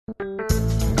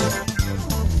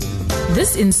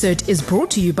This insert is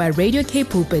brought to you by Radio K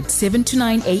Pulpit 7 to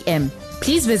 9 a.m.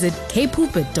 Please visit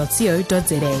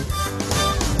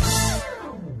kpulpit.co.za.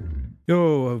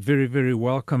 You're very, very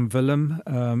welcome, Willem.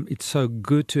 It's so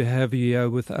good to have you here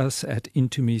with us at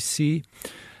Intimacy.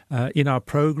 In our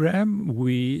program,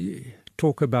 we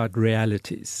talk about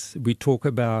realities. We talk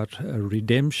about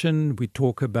redemption. We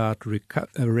talk about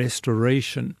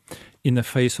restoration in the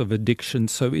face of addiction.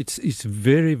 So it's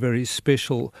very, very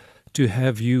special to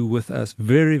have you with us.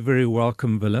 Very, very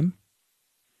welcome, Willem.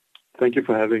 Thank you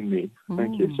for having me.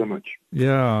 Thank you so much.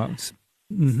 Yeah.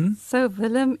 Mm-hmm. So,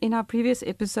 Willem, in our previous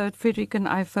episode, Frederick and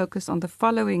I focused on the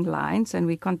following lines, and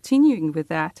we're continuing with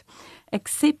that.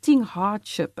 Accepting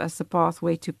hardship as the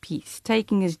pathway to peace,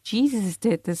 taking as Jesus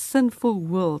did the sinful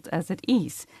world as it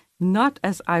is, not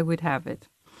as I would have it.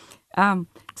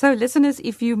 So, listeners,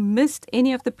 if you missed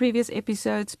any of the previous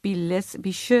episodes,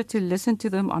 be sure to listen to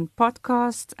them on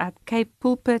podcasts at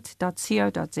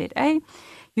kpulpit.co.za.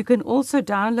 You can also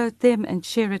download them and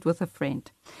share it with a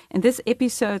friend. In this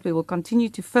episode, we will continue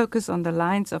to focus on the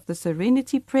lines of the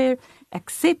Serenity prayer,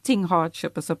 accepting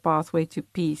hardship as a pathway to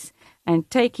peace, and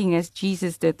taking as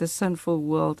Jesus did the sinful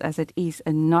world as it is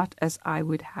and not as I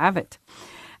would have it.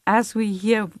 As we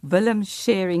hear Willem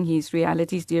sharing his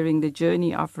realities during the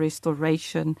journey of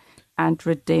restoration and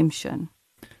redemption.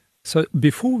 So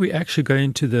before we actually go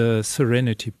into the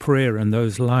Serenity prayer and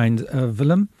those lines,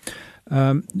 Willem,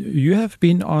 you have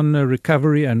been on a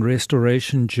recovery and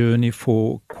restoration journey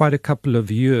for quite a couple of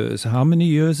years. How many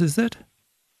years is that?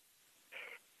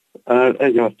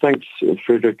 Thanks,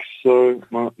 Frederick. So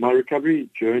my recovery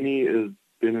journey has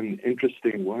been an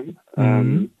interesting one.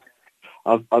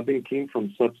 I've been clean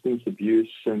from substance abuse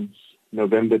since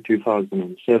November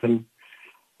 2007.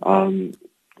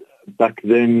 Back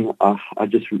then, I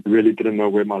just really didn't know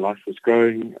where my life was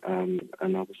going, and I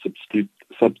was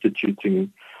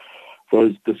substituting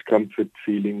those discomfort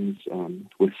feelings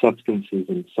with substances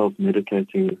and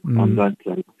self-medicating on that.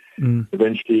 And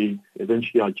eventually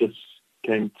I just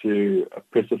came to a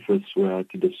precipice where I had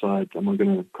to decide, am I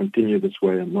going to continue this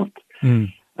way or not?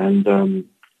 And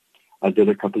I did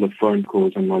a couple of phone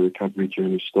calls and my recovery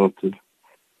journey started.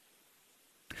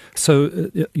 So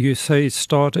you say it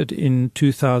started in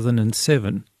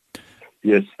 2007?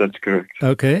 Yes, that's correct.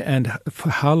 Okay, and for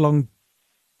how long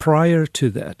prior to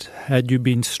that had you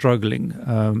been struggling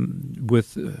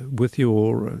with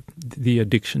the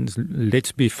addictions?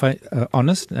 Let's be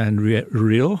honest and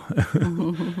real.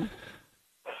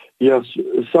 Yes,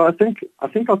 so I think I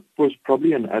was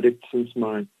probably an addict since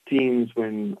my teens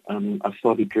when I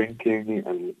started drinking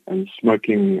and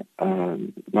smoking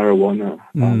marijuana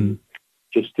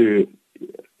just to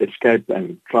escape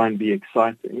and try and be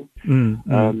exciting.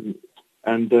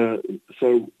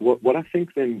 So what I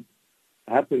think then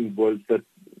happened was that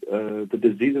the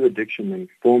disease of addiction then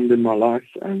formed in my life,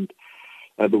 and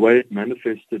the way it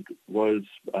manifested was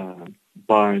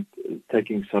by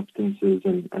taking substances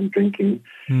and drinking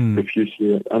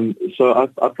profusely.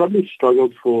 So I probably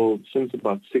struggled since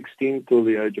about 16 till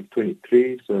the age of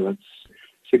 23. So that's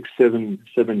 7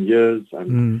 years,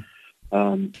 and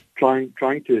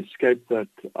trying to escape that.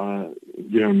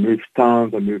 Moved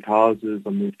towns, I moved houses, I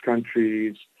moved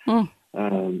countries, and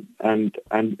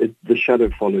the shadow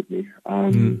followed me.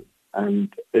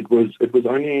 And it was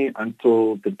only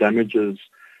until the damages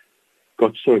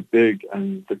got so big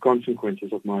and the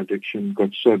consequences of my addiction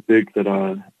got so big that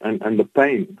and the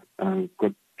pain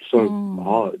got so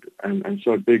hard and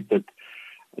so big that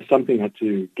something had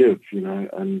to give,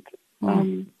 And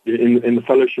in the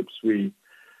fellowships we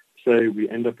say we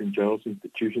end up in jails,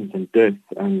 institutions, and death,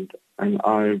 and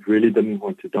I really didn't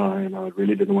want to die, and I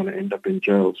really didn't want to end up in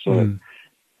jail. So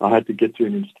I had to get to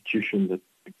an institution that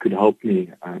could help me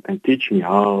and teach me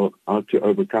how to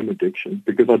overcome addiction,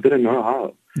 because I didn't know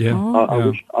how.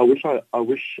 I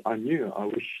wish I knew. I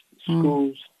wish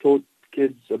schools taught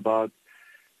kids about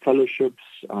fellowships,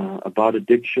 about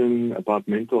addiction, about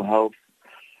mental health,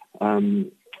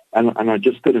 and I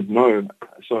just didn't know.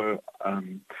 So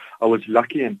I was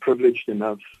lucky and privileged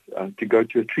enough to go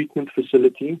to a treatment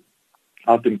facility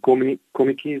out in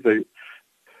Komiki.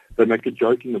 They make a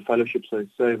joke in the fellowships. They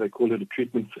say they call it a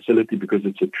treatment facility because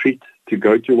it's a treat to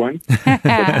go to one.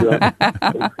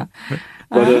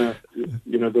 But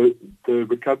the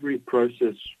recovery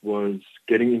process was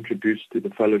getting introduced to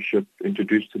the fellowship,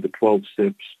 introduced to the 12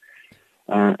 steps,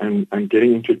 and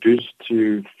getting introduced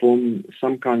to form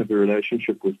some kind of a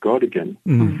relationship with God again.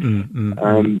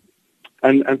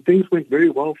 And things went very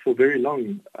well for very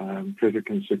long, Frederick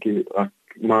and Suki.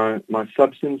 My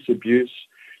substance abuse,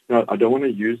 I don't want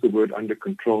to use the word under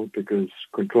control because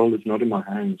control is not in my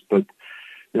hands, but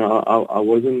I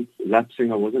wasn't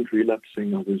lapsing, I wasn't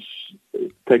relapsing. I was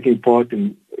taking part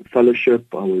in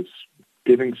fellowship. I was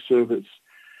giving service.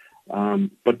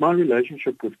 But my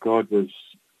relationship with God was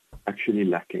actually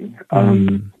lacking.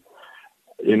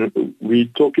 We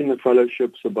talk in the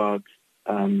fellowships about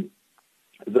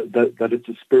that it's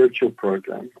a spiritual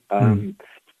program.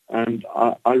 And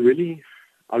I really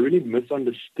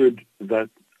misunderstood that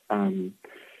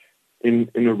in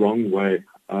a wrong way.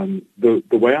 The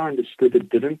way I understood it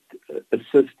didn't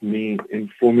assist me in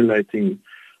formulating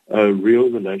a real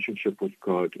relationship with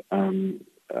God.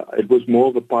 It was more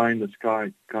of a pie in the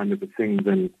sky kind of a thing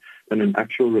than an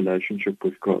actual relationship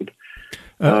with God.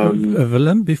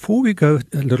 Willem, before we go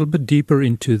a little bit deeper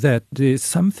into that, there's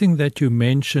something that you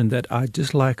mentioned that I'd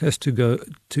just like us to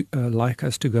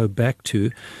go back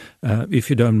to, if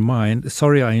you don't mind.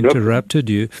 Sorry, I interrupted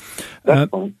you.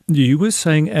 You were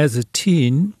saying as a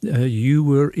teen you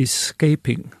were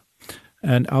escaping,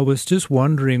 and I was just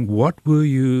wondering, what were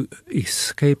you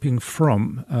escaping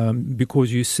from?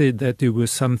 Because you said that there were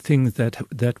some things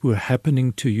that were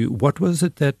happening to you. What was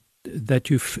it that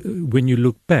you, when you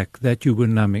look back, that you were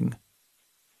numbing?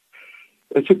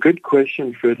 It's a good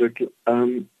question, Frederick.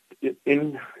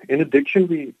 In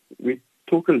addiction, we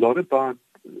talk a lot about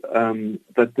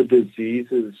that the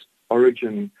disease's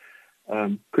origin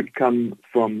could come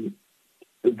from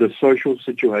the social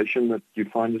situation that you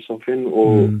find yourself in,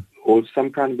 or some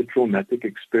kind of a traumatic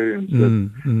experience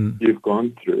that you've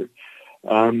gone through.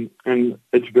 And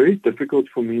it's very difficult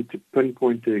for me to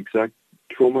pinpoint the exact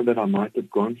trauma that I might have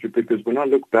gone through, because when I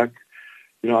look back,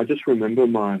 I just remember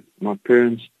my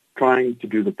parents trying to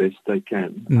do the best they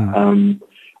can.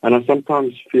 And I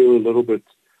sometimes feel a little bit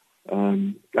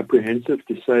apprehensive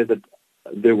to say that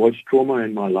there was trauma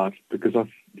in my life, because I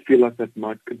feel like that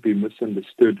could be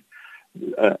misunderstood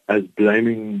as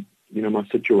blaming, my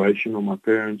situation or my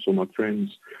parents or my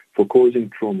friends for causing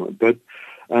trauma. But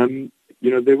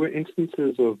there were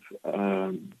instances of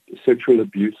sexual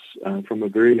abuse from a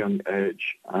very young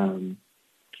age.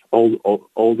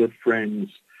 Older friends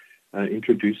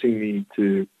introducing me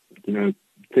to,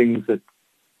 things that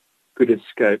could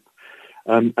escape.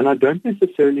 And I don't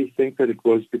necessarily think that it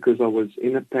was because I was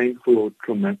in a painful or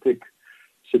traumatic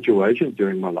situation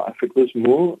during my life. It was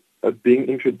more of being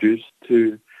introduced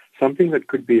to something that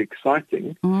could be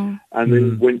exciting, and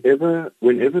then whenever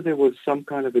there was some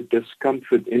kind of a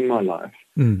discomfort in my life,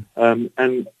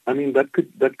 and I mean that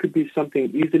could be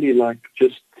something easily like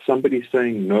just somebody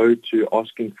saying no to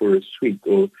asking for a sweet,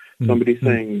 or somebody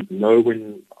saying no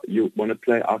when you want to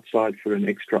play outside for an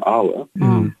extra hour.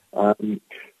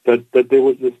 That there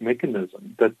was this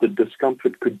mechanism that the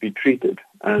discomfort could be treated,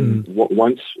 and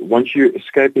once you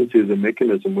escape into the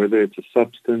mechanism, whether it's a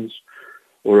substance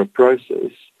or a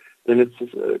process, then it's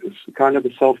kind of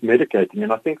a self-medicating.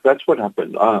 And I think that's what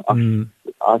happened.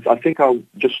 I think I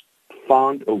just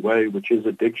found a way, which is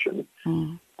addiction,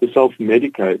 to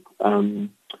self-medicate,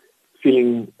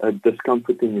 feeling a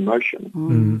discomforting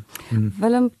emotion.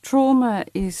 Willem, trauma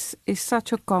is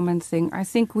such a common thing. I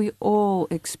think we all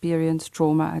experience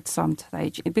trauma at some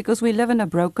stage, because we live in a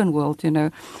broken world,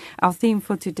 Our theme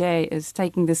for today is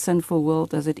taking the sinful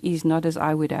world as it is, not as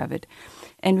I would have it.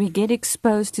 And we get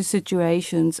exposed to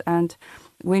situations, and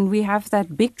when we have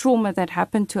that big trauma that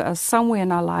happened to us somewhere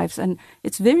in our lives, and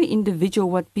it's very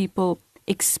individual what people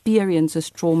experience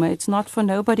as trauma. It's not for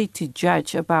nobody to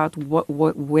judge about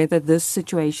whether this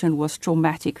situation was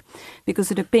traumatic,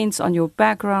 because it depends on your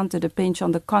background, it depends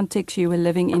on the context you were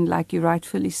living in, like you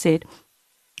rightfully said.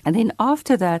 And then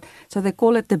after that, so they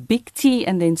call it the big T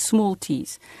and then small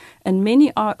T's. And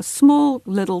many are small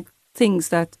little things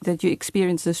that you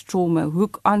experience as trauma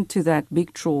hook onto that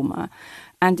big trauma.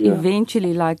 And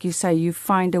eventually, like you say, you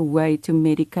find a way to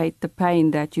medicate the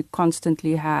pain that you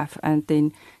constantly have, and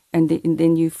then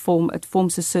it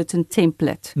forms a certain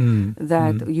template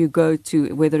that you go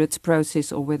to, whether it's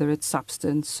process or whether it's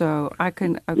substance. So I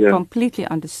completely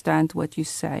understand what you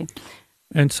say.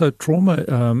 And so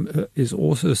trauma is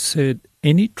also said,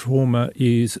 any trauma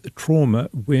is trauma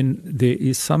when there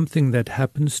is something that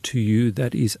happens to you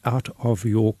that is out of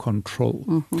your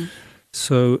control.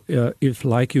 So if,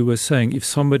 like you were saying, if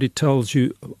somebody tells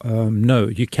you, no,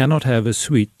 you cannot have a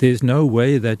sweet, there's no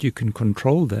way that you can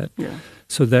control that.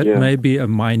 So that may be a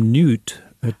minute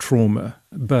trauma,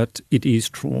 but it is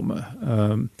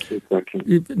trauma.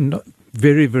 Exactly. Not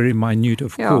very, very minute,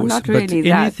 of course. Not really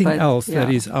but anything that, else that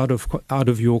is out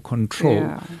of your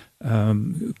control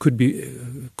could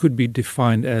be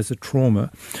defined as a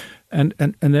trauma. And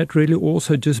that really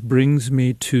also just brings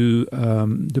me to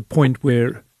the point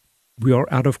where we are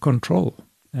out of control.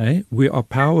 We are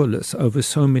powerless over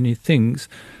so many things.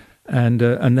 And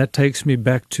that takes me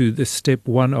back to the step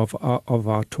 1 of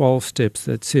our 12 steps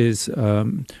that says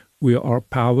we are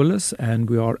powerless and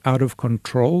we are out of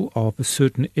control of a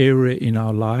certain area in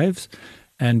our lives,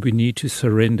 and we need to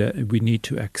surrender. We need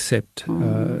to accept,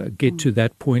 get to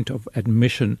that point of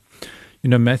admission.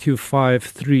 Matthew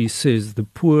 5:3 says, "The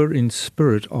poor in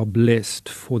spirit are blessed,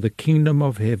 for the kingdom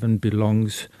of heaven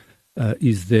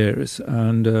is theirs."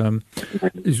 And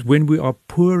is when we are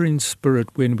poor in spirit,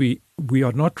 when we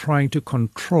are not trying to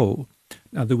control.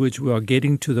 In other words, we are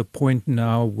getting to the point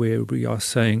now where we are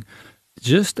saying,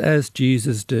 just as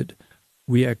Jesus did,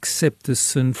 we accept the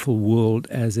sinful world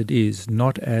as it is,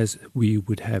 not as we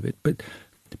would have it.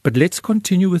 But let's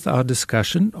continue with our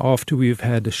discussion after we've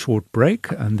had a short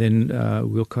break, and then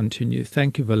we'll continue.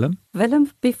 Thank you, Willem.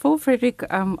 Willem, before Frederick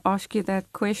asked you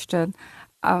that question,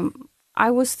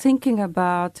 I was thinking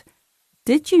about,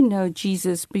 did you know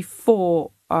Jesus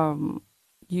before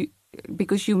you?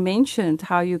 Because you mentioned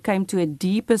how you came to a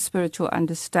deeper spiritual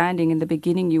understanding. In the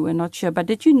beginning, you were not sure. But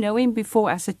did you know him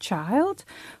before as a child?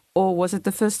 Or was it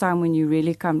the first time when you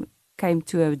really came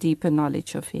to a deeper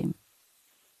knowledge of him?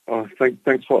 Oh,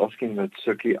 thanks for asking that,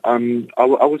 Suki.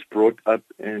 I was brought up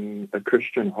in a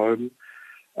Christian home.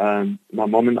 My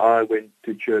mom and I went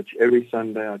to church every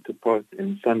Sunday. I took part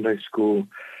in Sunday school.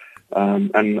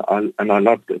 And I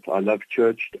loved it. I loved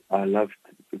church. I loved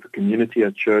the community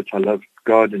at church. I loved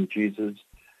God and Jesus.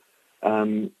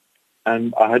 And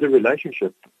I had a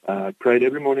relationship. I prayed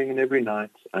every morning and every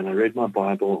night, and I read my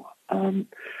Bible. And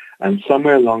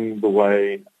somewhere along the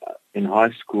way in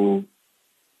high school,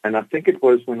 and I think it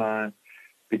was when I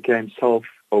became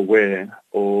self-aware,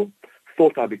 or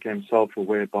thought I became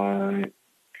self-aware by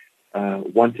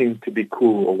wanting to be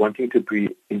cool or wanting to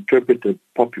be interpreted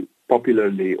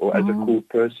popularly or as a cool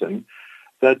person,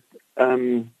 that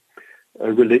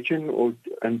religion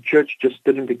and church just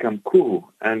didn't become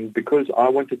cool. And because I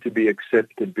wanted to be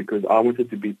accepted, because I wanted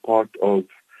to be part of,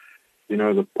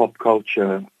 the pop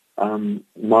culture,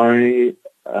 my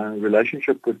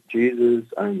relationship with Jesus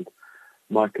and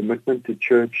my commitment to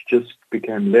church just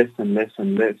became less and less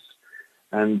and less.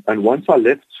 And once I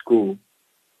left school,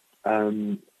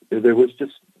 there was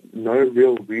just no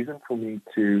real reason for me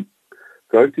to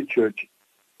go to church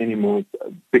anymore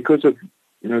because of,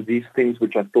 these things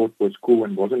which I thought was cool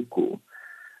and wasn't cool.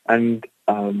 And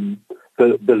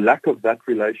the lack of that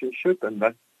relationship and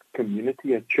that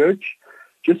community at church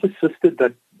just assisted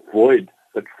that void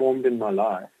that formed in my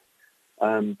life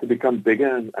to become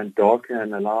bigger and darker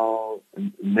and allow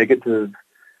negative,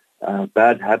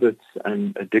 bad habits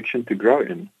and addiction to grow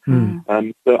in.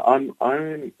 So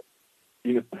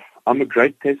I'm a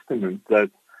great testament that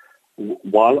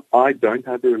while I don't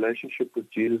have a relationship with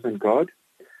Jesus and God,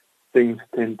 things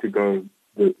tend to go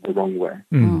the wrong way.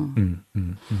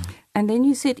 And then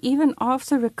you said even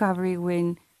after recovery,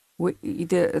 when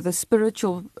the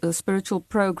spiritual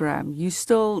program, you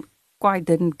still quite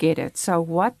didn't get it. So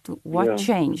what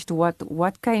changed?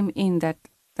 What came in that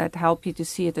helped you to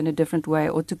see it in a different way,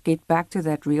 or to get back to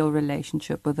that real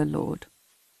relationship with the Lord?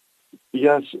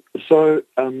 Yes. So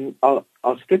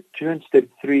our step 2 and step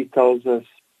 3 tells us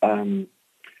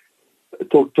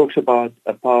talks about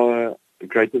a power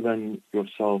greater than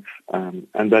yourself,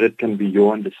 and that it can be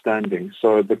your understanding.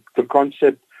 So the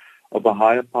concept of a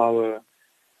higher power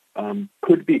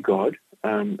could be God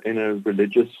in a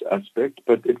religious aspect,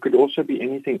 but it could also be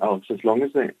anything else, as long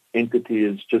as the entity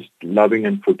is just loving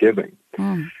and forgiving.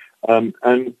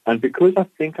 And because I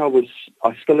think I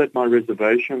still had my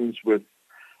reservations with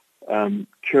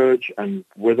church and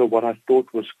whether what I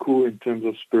thought was cool in terms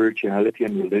of spirituality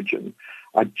and religion,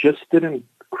 I just didn't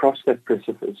cross that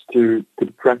precipice to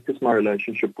practice my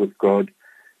relationship with God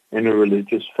in a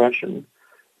religious fashion.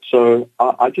 So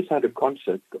I just had a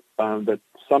concept that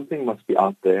something must be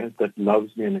out there that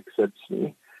loves me and accepts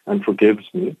me and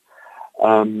forgives me,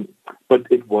 but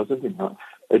it wasn't enough.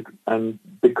 And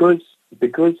because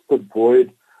the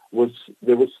void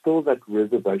there was still that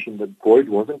reservation. That void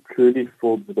wasn't truly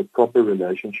filled with a proper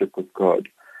relationship with God.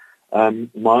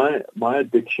 My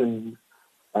addiction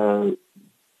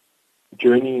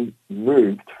journey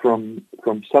moved from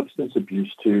substance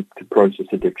abuse to process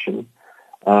addiction,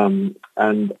 and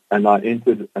I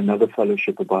entered another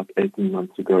fellowship about 18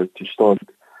 months ago to start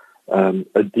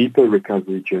a deeper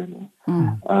recovery journey.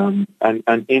 And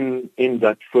in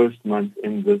that first month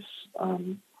in this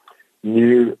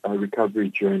new recovery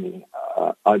journey,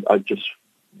 I just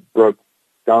broke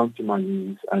down to my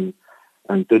knees and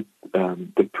did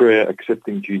the prayer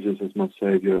accepting Jesus as my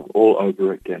Savior all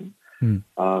over again.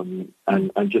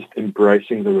 and just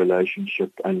embracing the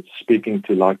relationship and speaking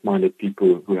to like-minded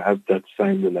people who have that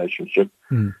same relationship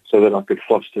so that I could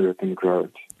foster it and grow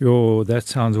it. Oh, that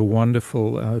sounds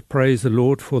wonderful. Praise the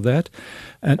Lord for that.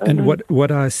 And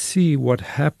what I see, what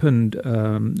happened,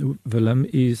 Willem,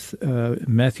 is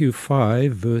Matthew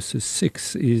 5, verses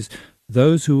 6, is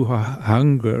those who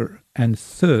hunger and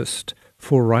thirst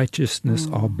for righteousness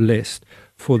are blessed,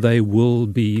 for they will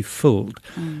be filled.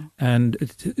 And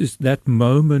it is that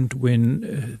moment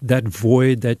when that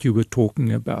void that you were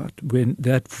talking about, when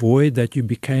that void that you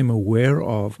became aware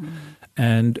of,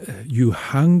 and you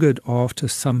hungered after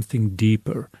something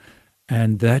deeper.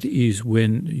 And that is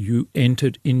when you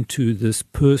entered into this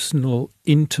personal,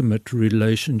 intimate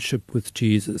relationship with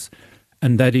Jesus.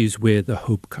 And that is where the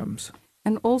hope comes.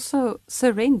 And also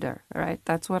surrender, right?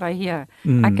 That's what I hear.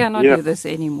 I cannot do this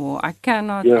anymore. I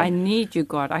cannot, I need you,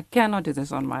 God. I cannot do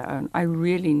this on my own. I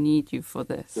really need you for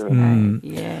this.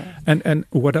 And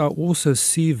what I also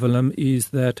see, Willem, is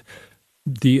that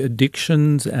the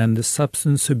addictions and the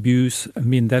substance abuse, I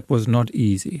mean, that was not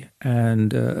easy.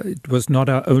 And it was not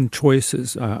our own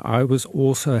choices. I was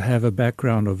also have a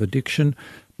background of addiction.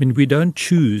 I mean, we don't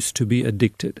choose to be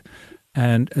addicted.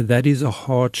 And that is a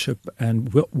hardship.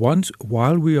 And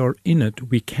while we are in it,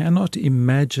 we cannot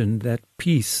imagine that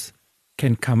peace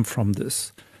can come from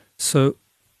this. So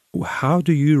how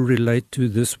do you relate to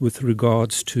this with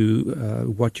regards to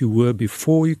what you were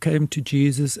before you came to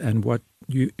Jesus and what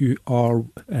you are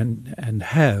and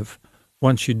have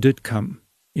once you did come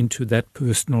into that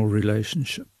personal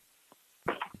relationship?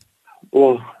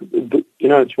 Well,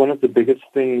 it's one of the biggest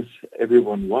things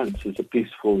everyone wants is a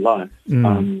peaceful life.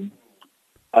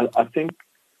 I think,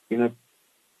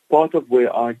 part of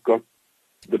where I got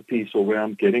the peace or where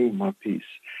I'm getting my peace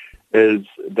is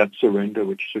that surrender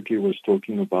which Suki was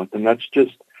talking about. And that's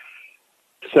just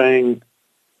saying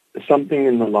something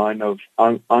in the line of,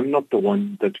 I'm not the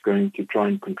one that's going to try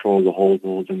and control the whole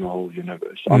world and the whole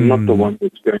universe. I'm not the one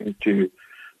that's going to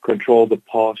control the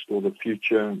past or the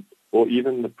future or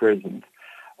even the present.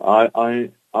 I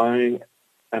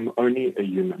am only a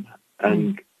human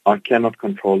and I cannot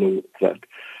control all of that.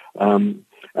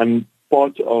 And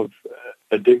part of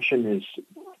addiction is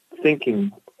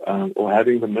thinking or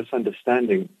having the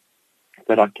misunderstanding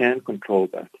that I can control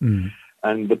that.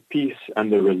 And the peace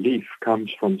and the relief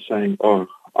comes from saying,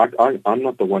 I'm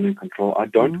not the one in control. I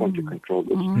don't want to control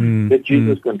this. Let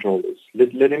Jesus control this.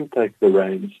 Let him take the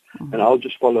reins and I'll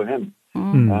just follow him.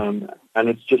 And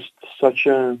it's just such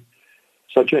an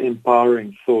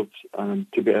empowering thought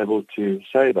to be able to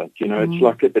say that.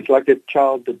 It's like a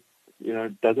child that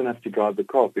doesn't have to drive the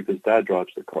car because dad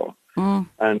drives the car,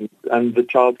 and the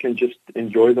child can just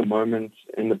enjoy the moments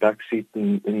in the back seat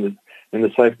and in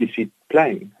the safety seat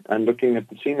playing and looking at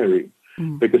the scenery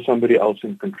because somebody else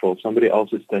in control, somebody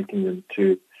else is taking them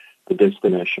to the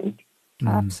destination.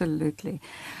 Absolutely.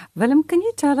 Willem, can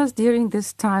you tell us during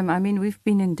this time, I mean, we've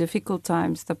been in difficult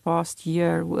times the past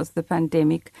year with the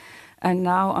pandemic, and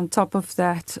now on top of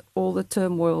that, all the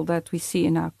turmoil that we see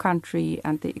in our country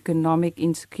and the economic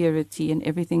insecurity and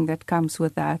everything that comes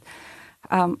with that.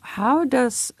 How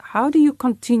do you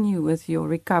continue with your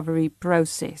recovery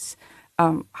process?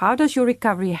 How does your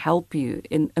recovery help you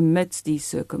amidst these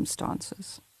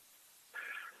circumstances?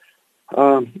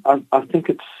 I think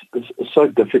it's so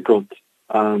difficult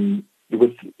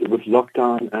with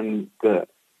lockdown and the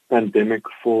pandemic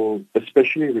for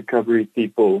especially recovery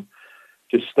people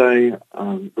to stay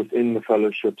within the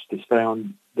fellowships, to stay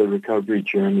on the recovery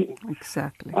journey.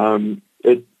 Exactly.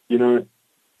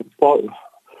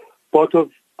 Part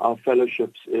of our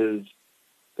fellowships is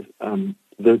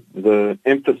the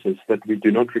emphasis that we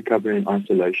do not recover in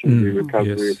isolation. We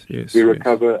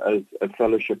recover as a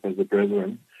fellowship, as a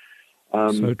brethren.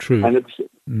 So true. And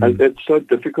it's so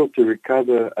difficult to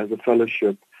recover as a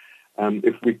fellowship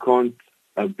if we can't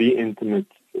be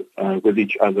intimate with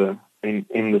each other in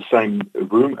the same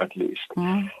room at least.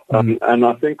 And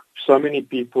I think so many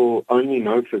people only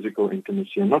know physical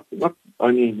intimacy, and not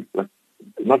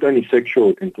only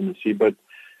sexual intimacy, but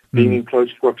being in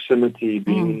close proximity,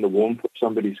 being in the warmth of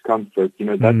somebody's comfort,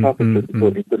 that type of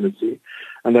physical intimacy.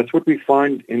 And that's what we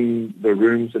find in the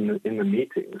rooms and in the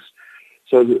meetings.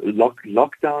 So the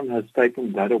lockdown has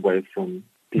taken that away from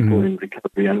people in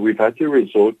recovery, and we've had to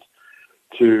resort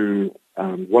to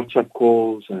WhatsApp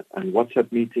calls and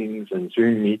WhatsApp meetings and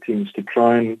Zoom meetings to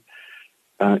try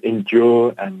and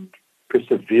endure and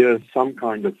persevere some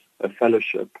kind of a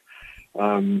fellowship.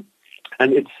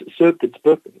 And it's served its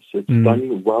purpose. It's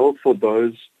done well for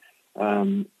those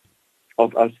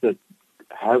of us that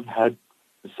have had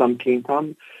some clean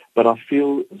time, but I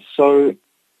feel so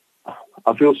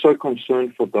I feel so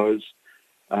concerned for those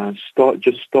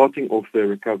starting off their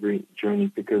recovery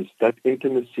journey, because that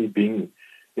intimacy, being,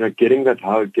 getting that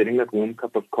hug, getting that warm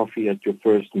cup of coffee at your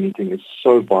first meeting is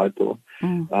so vital.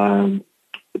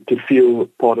 To feel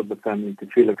part of the family, to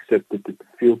feel accepted, to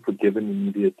feel forgiven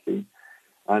immediately.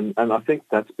 And I think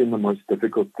that's been the most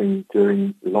difficult thing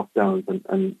during lockdowns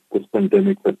and this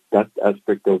pandemic, that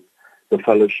aspect of the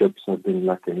fellowships have been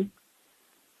lacking.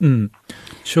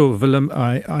 Sure, Willem,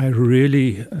 I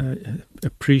really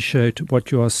appreciate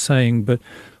what you are saying, but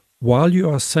while you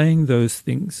are saying those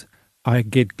things, I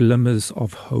get glimmers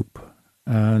of hope.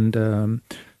 And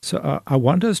so I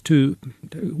want us to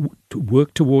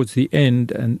work towards the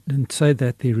end and say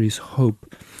that there is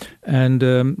hope. And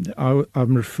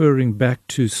I'm referring back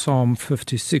to Psalm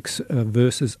 56,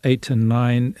 verses 8 and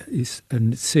 9,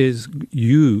 and it says,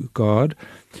 "You, God,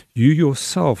 you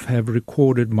yourself have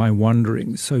recorded my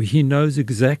wanderings." So he knows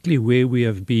exactly where we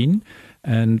have been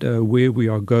and where we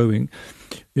are going.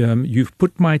 You've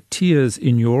put my tears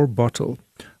in your bottle.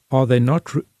 Are they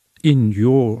not in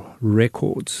your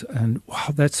records? And wow,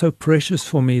 that's so precious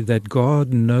for me, that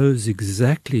God knows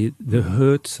exactly the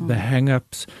hurts, the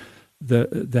hang-ups,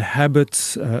 the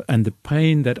habits and the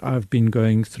pain that I've been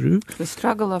going through. The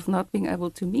struggle of not being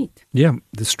able to meet. Yeah,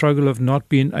 the struggle of not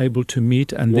being able to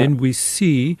meet. And then we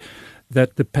see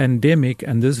that the pandemic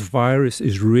and this virus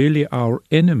is really our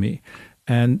enemy.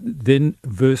 And then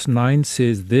verse 9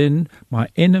 says, "Then my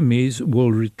enemies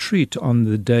will retreat on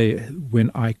the day when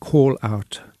I call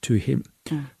out to him.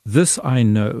 This I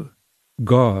know,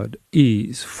 God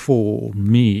is for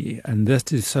me." And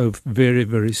that is so very,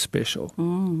 very special.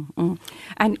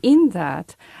 And in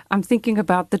that, I'm thinking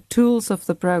about the tools of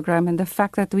the program and the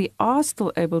fact that we are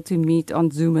still able to meet on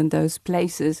Zoom in those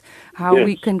places, how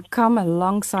we can come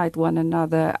alongside one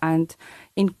another and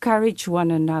encourage one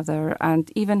another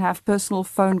and even have personal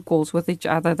phone calls with each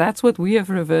other. That's what we have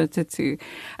reverted to.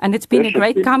 And it's been a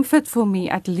great comfort for me,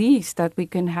 at least, that we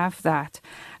can have that.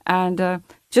 And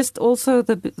just also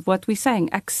what we're saying,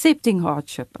 accepting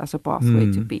hardship as a pathway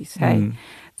to peace.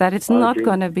 That it's not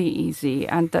going to be easy.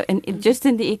 And just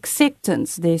in the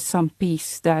acceptance, there's some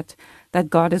peace that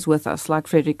God is with us, like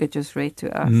Frederica just read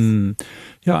to us.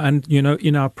 Yeah, and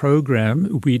in our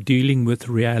program, we're dealing with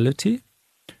reality.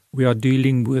 We are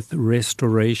dealing with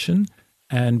restoration,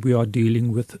 and we are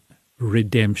dealing with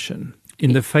redemption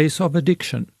in the face of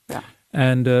addiction. Yeah.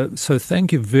 And so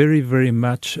thank you very, very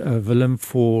much, Willem,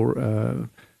 for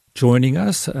joining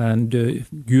us. And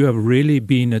you have really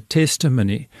been a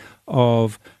testimony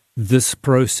of this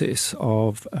process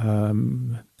of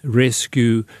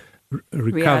rescue,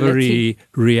 recovery,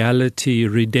 reality,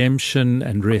 redemption,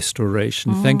 and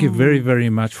restoration. Thank you very, very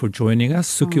much for joining us.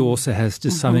 Suki also has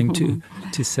just something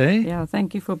to say. Yeah,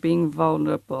 thank you for being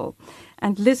vulnerable.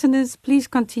 And listeners, please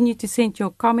continue to send your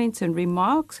comments and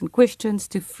remarks and questions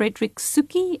to Frederick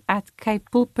Suki at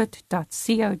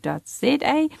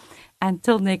kpulpit.co.za.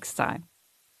 Until next time,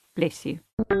 bless you.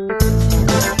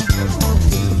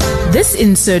 This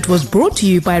insert was brought to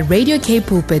you by Radio K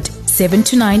Pulpit, 7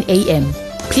 to 9 a.m.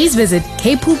 Please visit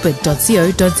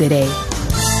kpulpit.co.za.